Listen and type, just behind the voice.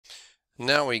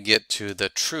Now we get to the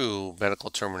true medical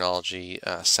terminology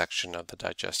section of the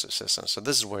digestive system. So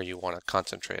this is where you want to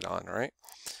concentrate on, right?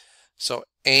 So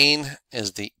ane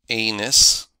is the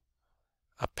anus,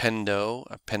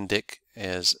 appendic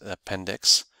is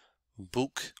appendix,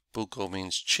 bucco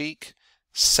means cheek,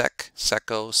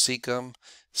 secco, cecum,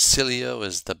 cilio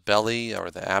is the belly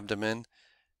or the abdomen.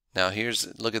 Now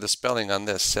look at the spelling on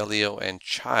this, celio and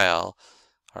chyle,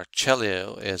 or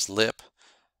celio is lip,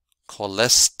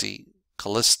 cholesta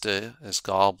is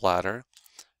gallbladder,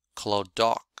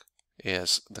 colodoc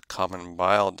is the common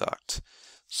bile duct.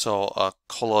 So a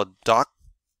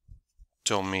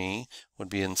colodoctomy would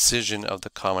be incision of the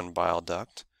common bile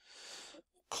duct.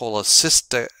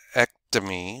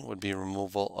 Cholecystectomy would be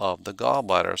removal of the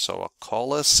gallbladder. So a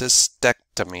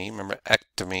cholecystectomy, remember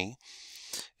ectomy,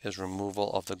 is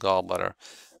removal of the gallbladder.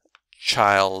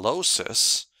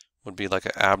 Chylosis would be like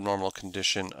an abnormal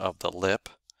condition of the lip.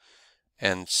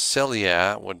 And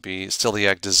celiac would be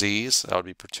celiac disease. That would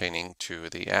be pertaining to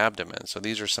the abdomen. So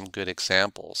these are some good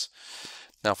examples.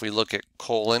 Now if we look at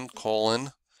colon,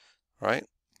 right?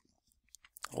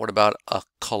 What about a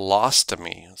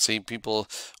colostomy? See, people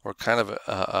were kind of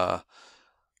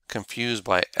confused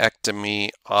by ectomy,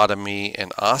 otomy,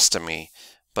 and ostomy.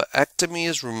 But ectomy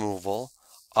is removal,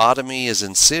 otomy is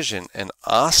incision, and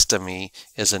ostomy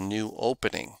is a new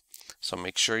opening. So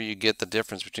make sure you get the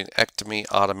difference between ectomy,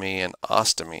 otomy, and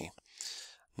ostomy.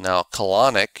 Now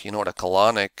colonic, you know what a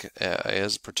colonic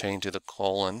is pertaining to the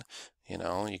colon. You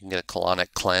know, you can get a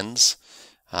colonic cleanse.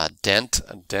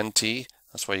 Denty,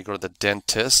 that's why you go to the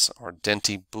dentist, or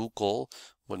dentibuccal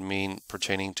would mean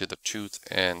pertaining to the tooth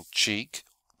and cheek.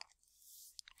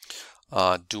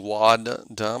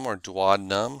 Duodenum or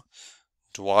duodenum,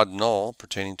 duodenal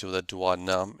pertaining to the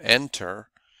duodenum. Enter,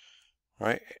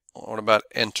 right? What about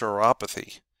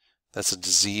enteropathy? That's a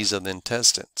disease of the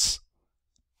intestines.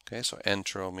 Okay, so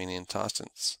entero meaning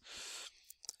intestines.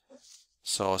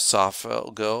 So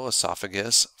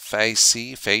esophagus,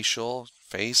 facial,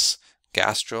 face,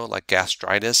 gastro, like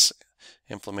gastritis,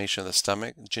 inflammation of the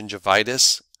stomach,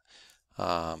 gingivitis,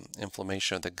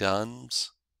 inflammation of the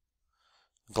gums,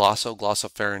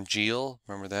 glossopharyngeal,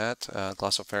 remember that,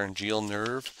 glossopharyngeal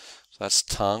nerve, so that's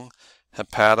tongue,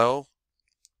 hepato.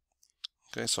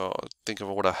 Okay, so think of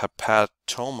what a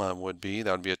hepatoma would be.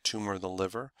 That would be a tumor of the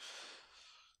liver.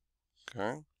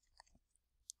 Okay.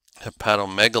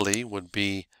 Hepatomegaly would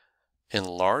be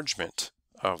enlargement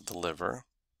of the liver.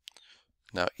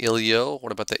 Now ileo,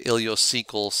 what about the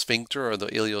ileocecal sphincter or the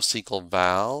ileocecal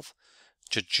valve?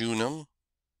 Jejunum,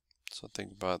 so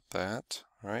think about that,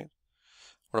 right?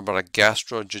 What about a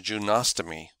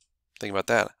gastrojejunostomy? Think about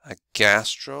that, a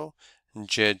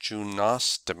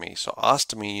gastrojejunostomy. So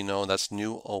ostomy, you know, that's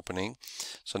new opening.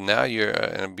 So now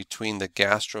you're between the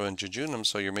gastro and jejunum,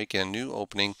 so you're making a new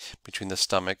opening between the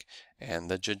stomach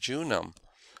and the jejunum.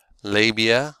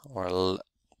 Labia,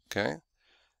 okay,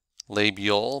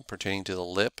 labial pertaining to the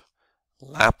lip.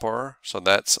 Lapor, so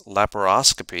that's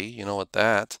laparoscopy. You know what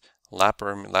that?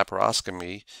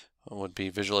 Laparoscopy would be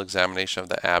visual examination of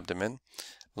the abdomen.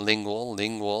 Lingual,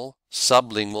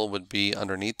 sublingual would be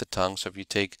underneath the tongue. So if you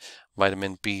take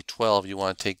vitamin B12, you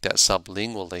want to take that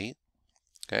sublingually.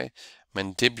 Okay.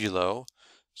 Mandibulo,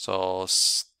 so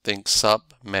think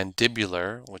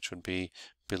submandibular, which would be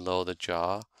below the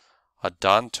jaw.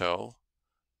 Odonto,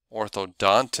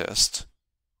 orthodontist.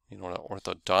 You know what an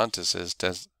orthodontist is,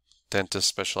 dentist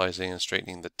specializing in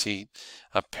straightening the teeth.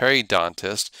 A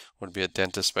periodontist would be a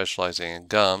dentist specializing in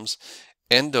gums.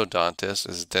 Endodontist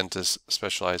is a dentist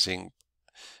specializing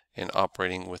in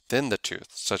operating within the tooth,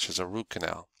 such as a root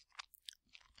canal.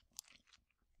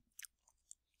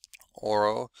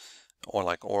 Oral, or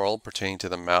like oral, pertaining to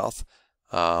the mouth.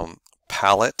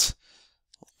 Palate,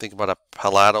 think about a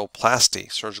palatoplasty,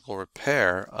 surgical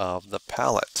repair of the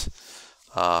palate.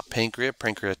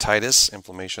 Pancreatitis,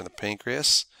 inflammation of the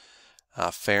pancreas.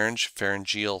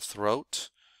 Pharyngeal throat,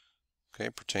 okay,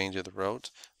 pertaining to the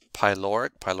throat.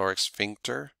 Pyloric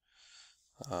sphincter.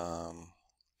 How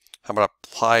about a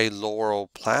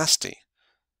pyloroplasty?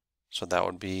 So that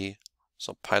would be,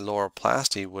 so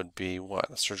pyloroplasty would be what?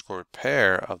 A surgical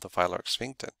repair of the pyloric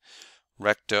sphincter.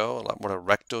 Recto, what a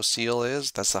rectocele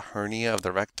is, that's the hernia of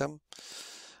the rectum.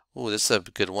 Ooh, this is a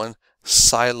good one.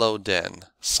 Sialoden.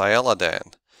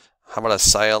 How about a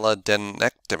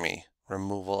sialodenectomy?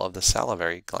 Removal of the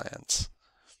salivary glands.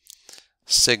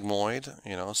 Sigmoid,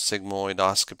 you know,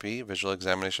 sigmoidoscopy, visual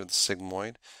examination of the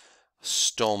sigmoid.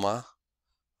 Stoma,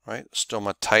 right?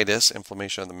 Stomatitis,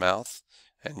 inflammation of the mouth.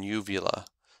 And uvula.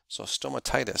 So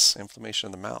stomatitis, inflammation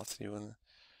of the mouth. Okay,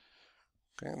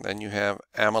 and then you have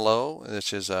amylo,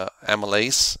 which is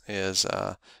amylase, is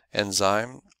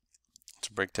enzyme.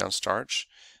 to break down starch.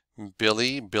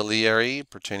 Biliary,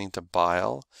 pertaining to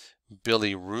bile.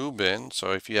 Bilirubin,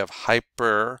 so if you have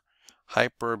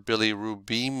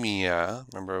hyperbilirubemia,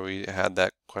 remember we had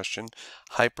that question,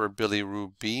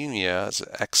 hyperbilirubemia is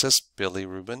excess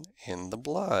bilirubin in the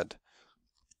blood.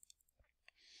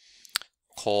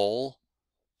 Chol,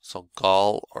 so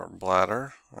gall or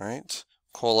bladder, right?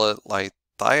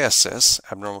 Cholelithiasis,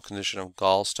 abnormal condition of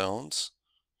gallstones.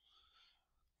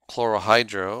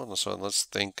 Chlorohydro, so let's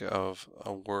think of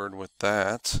a word with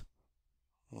that.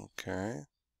 Okay.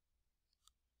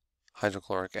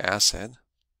 Hydrochloric acid.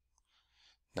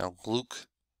 Now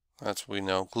that's what we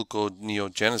know,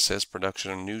 gluconeogenesis,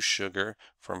 production of new sugar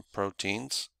from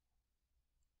proteins.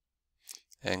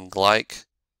 And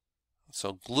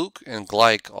so gluc and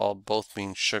glyc all both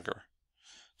mean sugar.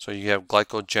 So you have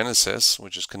glycogenesis,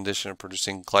 which is condition of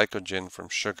producing glycogen from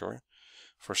sugar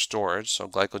for storage. So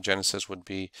glycogenesis would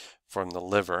be from the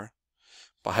liver.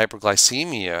 But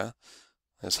hyperglycemia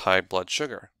is high blood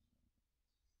sugar.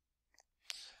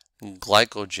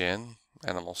 Glycogen,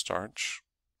 animal starch.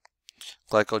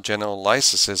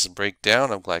 Glycogenolysis is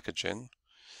breakdown of glycogen.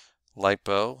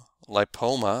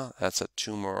 Lipoma, that's a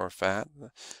tumor or fat.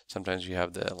 Sometimes you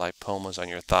have the lipomas on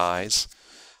your thighs.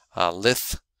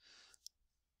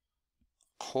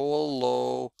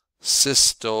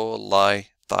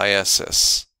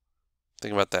 Cholecystolithiasis.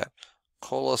 Think about that.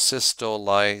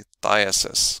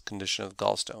 Cholecystolithiasis, condition of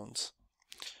gallstones.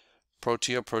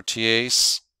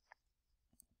 Proteoprotease.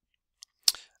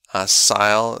 That's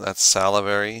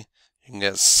salivary. You can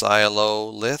get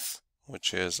sialolith,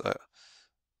 which is a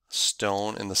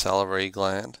stone in the salivary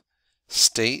gland.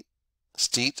 Steat.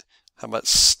 How about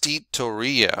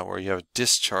steatorrhea, where you have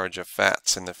discharge of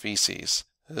fats in the feces?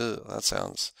 Ew, that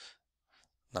sounds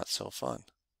not so fun.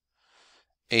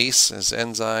 ACE is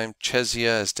enzyme.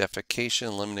 Chesia is defecation,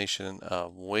 elimination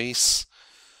of waste.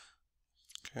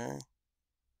 Okay.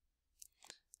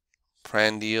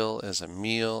 Prandial is a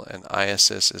meal, and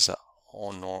iasis is an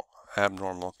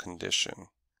abnormal condition.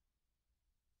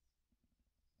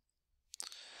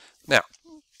 Now,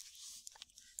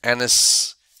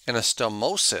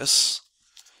 anastomosis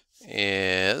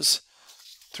is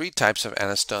 3 types of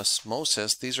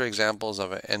anastomosis. These are examples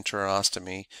of an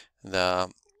enterostomy.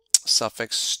 The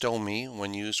suffix stomy,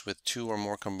 when used with 2 or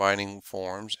more combining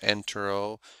forms,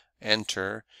 enter,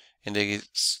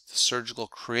 indicates the surgical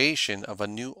creation of a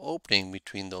new opening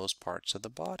between those parts of the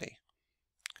body.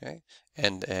 Okay,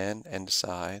 end,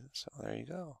 side. So there you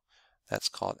go. That's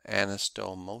called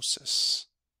anastomosis.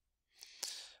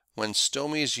 When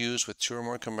stomy is used with 2 or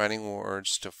more combining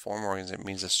words to form organs, it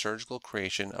means the surgical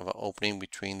creation of an opening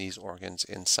between these organs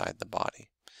inside the body.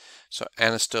 So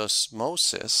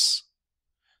anastomosis,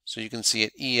 so you can see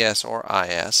it ES or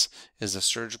IS, is the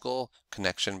surgical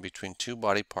connection between 2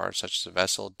 body parts such as a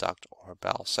vessel, duct, or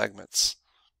bowel segments.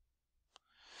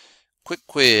 Quick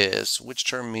quiz. Which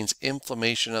term means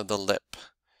inflammation of the lip?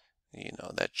 You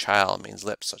know that child means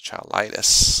lips, so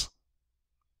chilitis.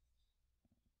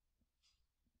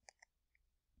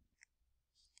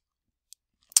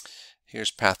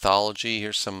 Here's pathology.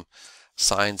 Here's some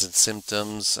signs and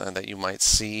symptoms that you might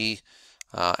see.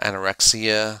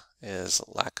 Anorexia is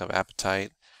lack of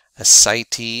appetite.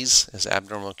 Ascites is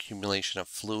abnormal accumulation of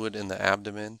fluid in the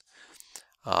abdomen.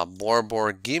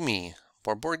 Borborygmi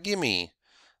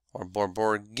or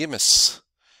borborygmus,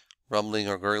 rumbling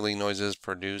or gurgling noises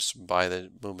produced by the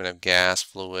movement of gas,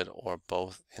 fluid, or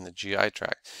both in the GI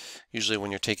tract. Usually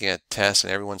when you're taking a test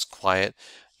and everyone's quiet,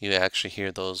 you actually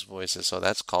hear those voices. So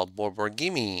that's called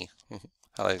borborygmi.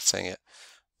 I like saying it.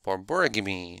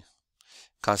 Borborygmi.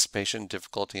 Constipation,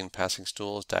 difficulty in passing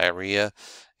stools. Diarrhea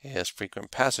is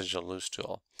frequent passage of loose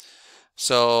stool.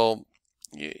 So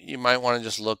you might want to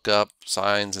just look up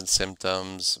signs and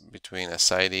symptoms between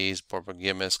ascites,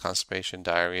 borborygmus, constipation,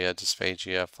 diarrhea,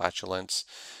 dysphagia, flatulence,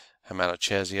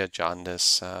 hematochezia,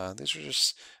 jaundice. These are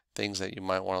just things that you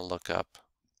might want to look up.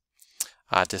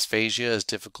 Dysphagia is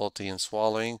difficulty in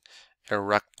swallowing.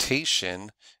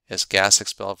 Eructation is gas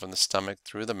expelled from the stomach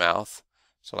through the mouth,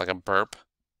 so like a burp.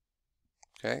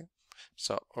 Okay,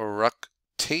 so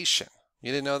eructation.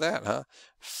 You didn't know that, huh?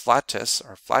 Flatus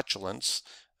or flatulence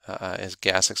is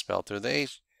gas expelled through the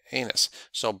anus.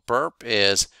 So burp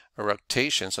is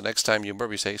eructation. So next time you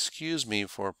burp, you say, "Excuse me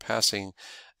for passing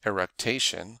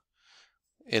eructation."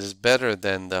 It is better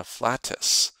than the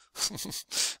flatus.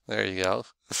 There you go.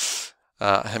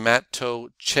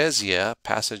 Hematochezia,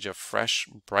 passage of fresh,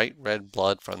 bright red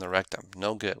blood from the rectum.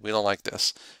 No good. We don't like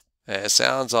this. It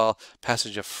sounds all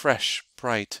passage of fresh,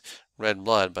 bright red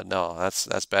blood, but no, that's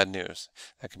bad news.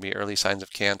 That can be early signs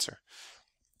of cancer.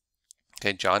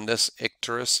 Okay, jaundice,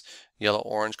 icterus,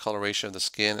 yellow-orange coloration of the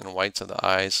skin and whites of the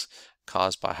eyes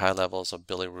caused by high levels of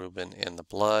bilirubin in the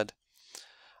blood.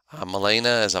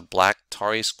 Melena is a black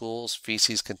tarry stools,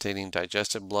 feces containing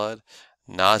digested blood,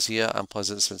 nausea,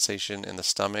 unpleasant sensation in the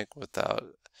stomach with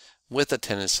a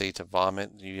tendency to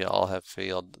vomit. You all have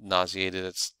felt nauseated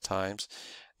at times.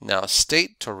 Now,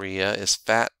 steatorrhea is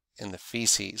fat in the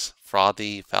feces,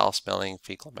 frothy, foul-smelling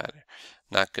fecal matter.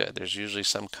 Not good. There's usually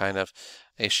some kind of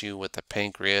issue with the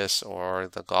pancreas or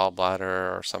the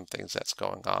gallbladder or something that's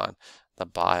going on, the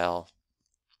bile.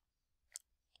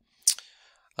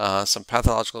 Some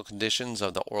pathological conditions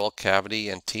of the oral cavity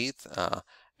and teeth.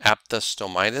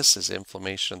 Aphthostomatitis is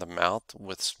inflammation of the mouth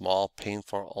with small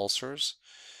painful ulcers.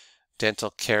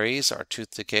 Dental caries are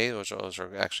tooth decay, which those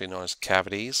are actually known as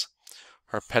cavities.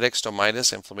 Herpetic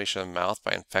stomatitis, inflammation of the mouth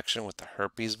by infection with the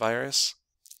herpes virus.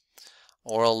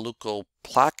 Oral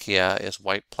leukoplakia is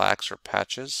white plaques or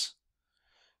patches.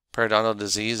 Periodontal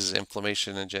disease is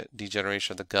inflammation and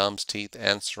degeneration of the gums, teeth,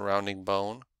 and surrounding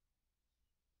bone.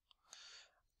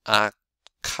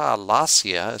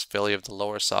 Achalasia is failure of the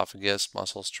lower esophagus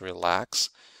muscles to relax,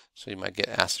 so you might get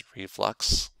acid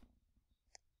reflux.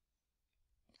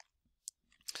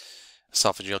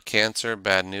 Esophageal cancer,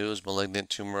 bad news, malignant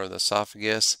tumor of the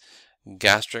esophagus.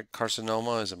 Gastric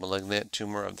carcinoma is a malignant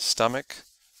tumor of the stomach.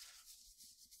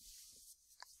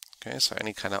 Okay, so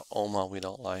any kind of oma we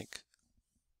don't like.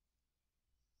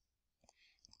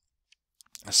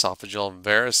 Esophageal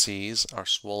varices are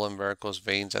swollen varicose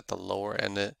veins at the lower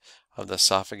end of the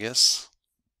esophagus.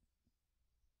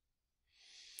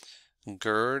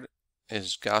 GERD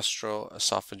is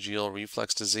gastroesophageal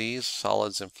reflux disease.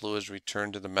 Solids and fluids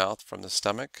return to the mouth from the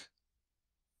stomach.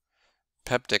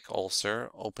 Peptic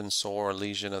ulcer, open sore or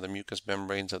lesion of the mucous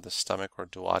membranes of the stomach or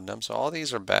duodenum. So all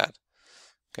these are bad.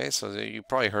 Okay, so you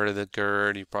probably heard of the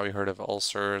GERD, you've probably heard of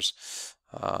ulcers,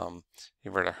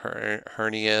 you've heard of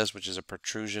hernias, which is a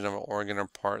protrusion of an organ or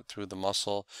part through the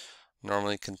muscle,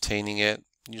 normally containing it,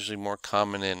 usually more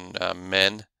common in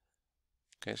men.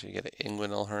 Okay, so you get an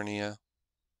inguinal hernia.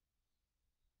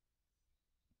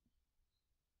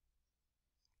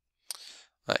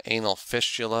 Anal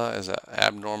fistula is an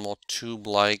abnormal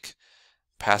tube-like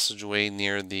passageway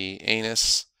near the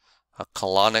anus. A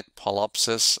colonic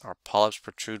polypsis are polyps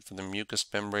protrude from the mucous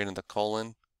membrane of the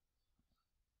colon.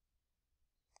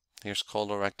 Here's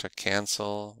colorectal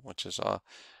cancer, which is a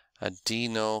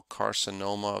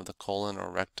adenocarcinoma of the colon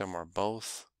or rectum or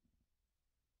both.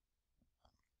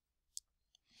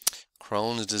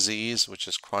 Crohn's disease, which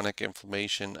is chronic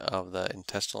inflammation of the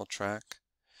intestinal tract.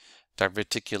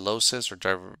 Diverticulosis or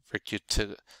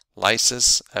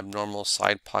diverticulitis, abnormal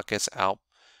side pockets,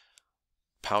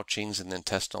 pouchings in the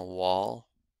intestinal wall.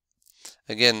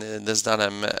 Again, this is not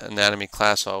an anatomy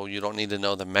class, so you don't need to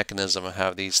know the mechanism of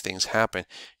how these things happen.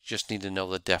 You just need to know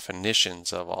the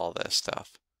definitions of all this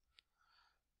stuff.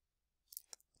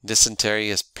 Dysentery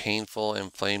is painful,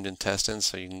 inflamed intestines,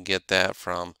 so you can get that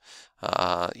from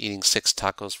eating 6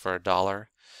 tacos for $1.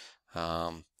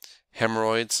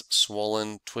 Hemorrhoids,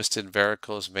 swollen, twisted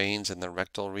varicose veins in the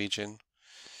rectal region.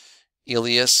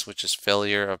 Ileus, which is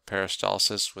failure of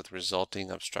peristalsis with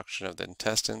resulting obstruction of the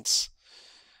intestines.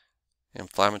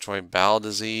 Inflammatory bowel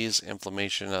disease,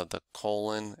 inflammation of the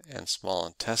colon and small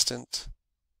intestine.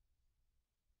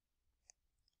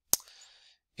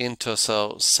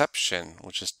 Intussusception,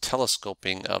 which is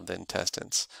telescoping of the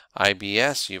intestines.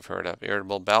 IBS, you've heard of.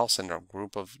 Irritable bowel syndrome,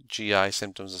 group of GI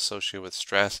symptoms associated with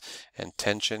stress and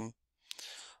tension.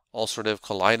 Ulcerative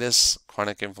colitis,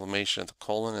 chronic inflammation of the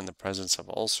colon in the presence of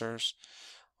ulcers.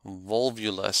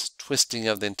 Volvulus, twisting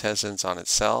of the intestines on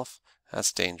itself.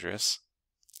 That's dangerous.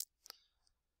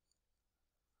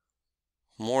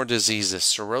 More diseases.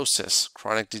 Cirrhosis,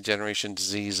 chronic degeneration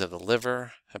disease of the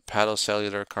liver.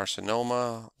 Hepatocellular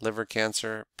carcinoma, liver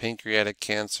cancer. Pancreatic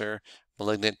cancer,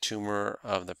 malignant tumor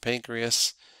of the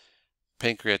pancreas.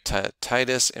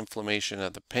 Pancreatitis, inflammation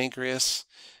of the pancreas.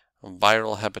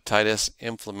 Viral hepatitis,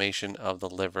 inflammation of the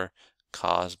liver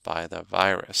caused by the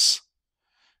virus.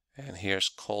 And here's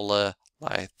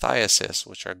cholelithiasis,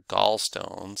 which are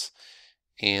gallstones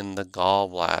in the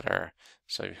gallbladder.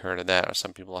 So you've heard of that, or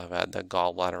some people have had the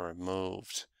gallbladder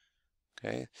removed.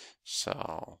 Okay,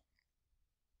 so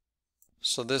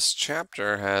this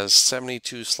chapter has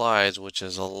 72 slides, which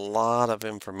is a lot of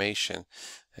information.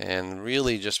 And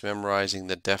really just memorizing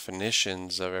the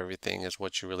definitions of everything is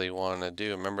what you really want to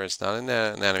do. Remember, it's not an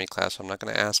anatomy class, so I'm not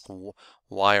going to ask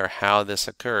why or how this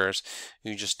occurs.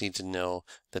 You just need to know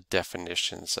the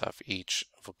definitions of each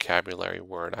vocabulary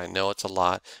word. I know it's a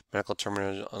lot. Medical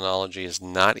terminology is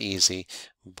not easy,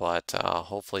 but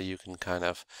hopefully you can kind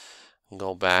of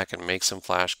go back and make some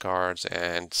flashcards.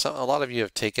 And a lot of you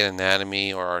have taken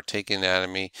anatomy or are taking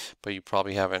anatomy, but you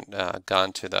probably haven't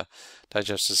gone to the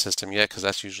digestive system yet, because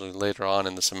that's usually later on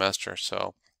in the semester.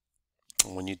 So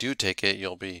when you do take it,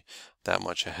 you'll be that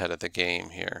much ahead of the game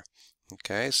here.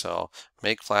 Okay, so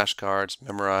make flashcards,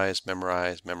 memorize,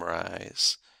 memorize,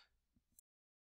 memorize.